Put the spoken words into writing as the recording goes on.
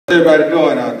Everybody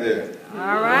doing out there?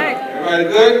 All right. Everybody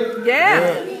good?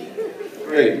 Yeah.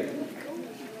 Great.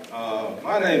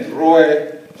 My name's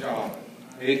Roy Jarmon,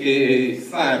 a.k.a.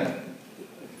 Simon,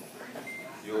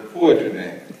 your poetry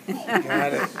man.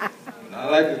 Got it. And I'd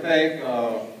like to thank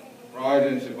Roger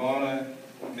and Shavonna,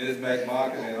 Ms.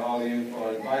 McMarkin, and all of you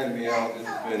for inviting me out. This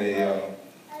has been a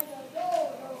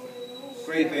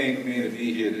great thing for me to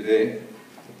be here today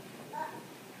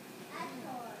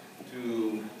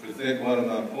to present one of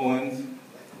my poems.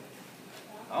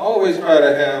 I always try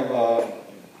to have a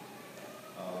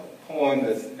poem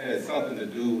that has something to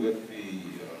do with the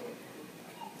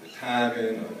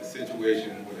timing or the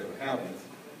situation, whatever happens.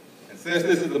 And since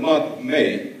this is the month of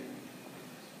May,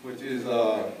 which is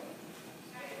the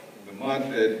month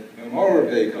that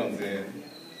Memorial Day comes in,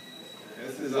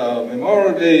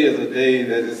 Memorial Day is a day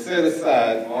that is set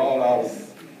aside for all our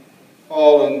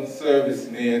fallen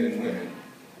servicemen and women,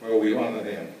 where we honor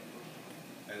them.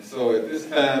 And so at this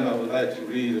time, I would like to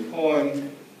read a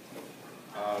poem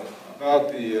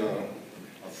about a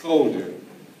soldier,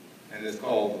 and it's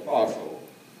called The Foxhole.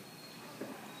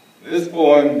 This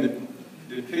poem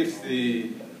depicts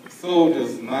the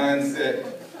soldier's mindset,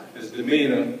 his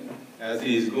demeanor, as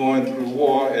he's going through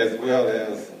war as well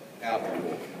as after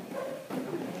war.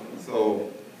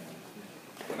 So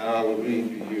now I will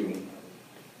read for you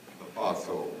The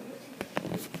Foxhole.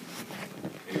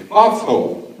 A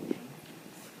foxhole,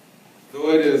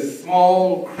 though it is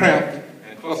small, cramped,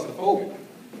 and claustrophobic,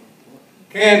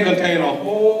 can contain a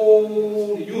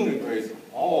whole universe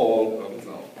all of its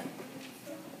own.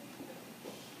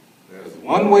 There's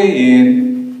one way in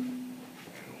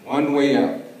and one way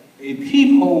out, a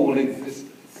peephole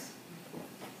existence.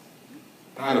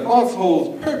 Now the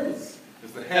foxhole's purpose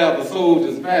is to have the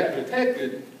soldier's back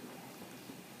protected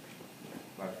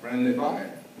by friendly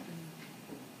fire.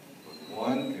 But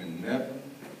one can never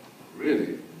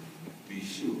really be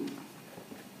sure.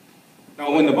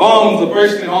 Now when the bombs are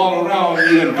bursting all around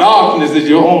you and darkness is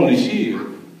your only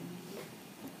shield,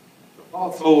 the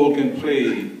foxhole can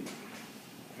play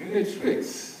many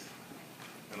tricks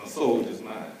in a soldier's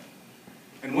mind.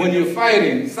 And when you're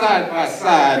fighting side by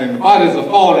side and bodies are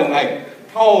falling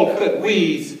like tall cut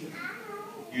weeds,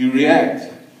 you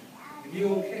react and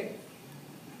you're okay.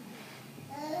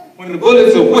 When the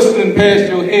bullets are whistling past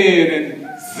your head and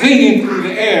zinging through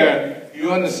the air,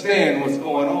 you understand what's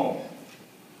going on.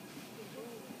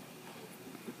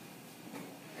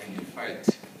 And you fight.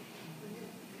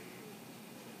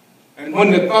 And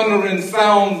when the thundering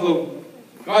sounds of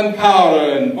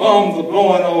gunpowder and bombs are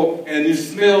blowing off and you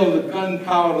smell the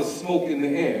gunpowder smoke in the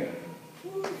air,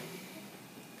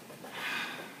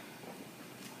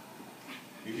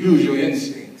 you use your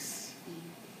instincts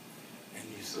and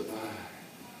you survive.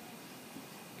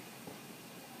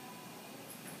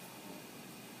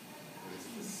 It's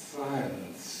the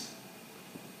silence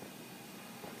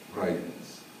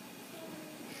brightens.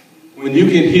 When you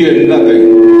can hear nothing,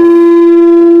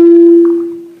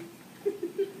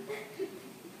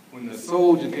 when the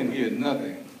soldier can hear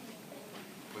nothing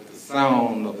but the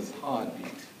sound of his heartbeat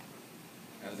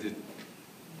as it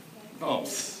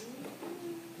thumps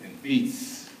and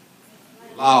beats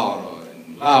louder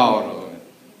and louder,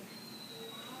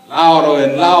 louder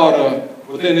and louder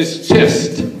within his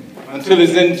chest until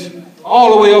it's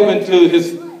all the way up into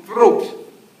his throat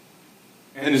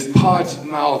and his parched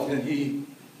mouth, and he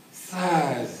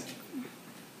sighs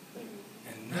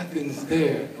and nothing's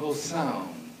there, no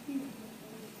sound.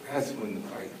 That's when the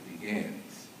fight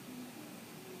begins.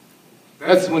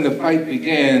 That's when the fight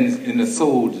begins in the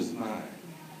soldier's mind.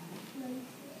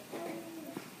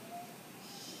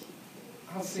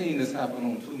 I've seen this happen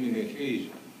on too many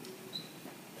occasions,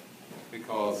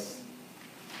 because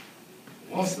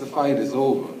once the fight is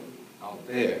over out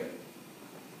there,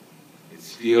 it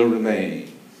still remains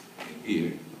in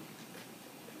here.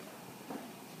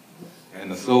 And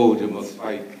the soldier must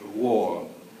fight the war,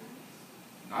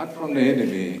 not from the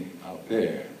enemy out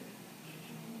there,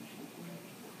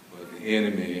 but the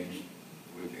enemy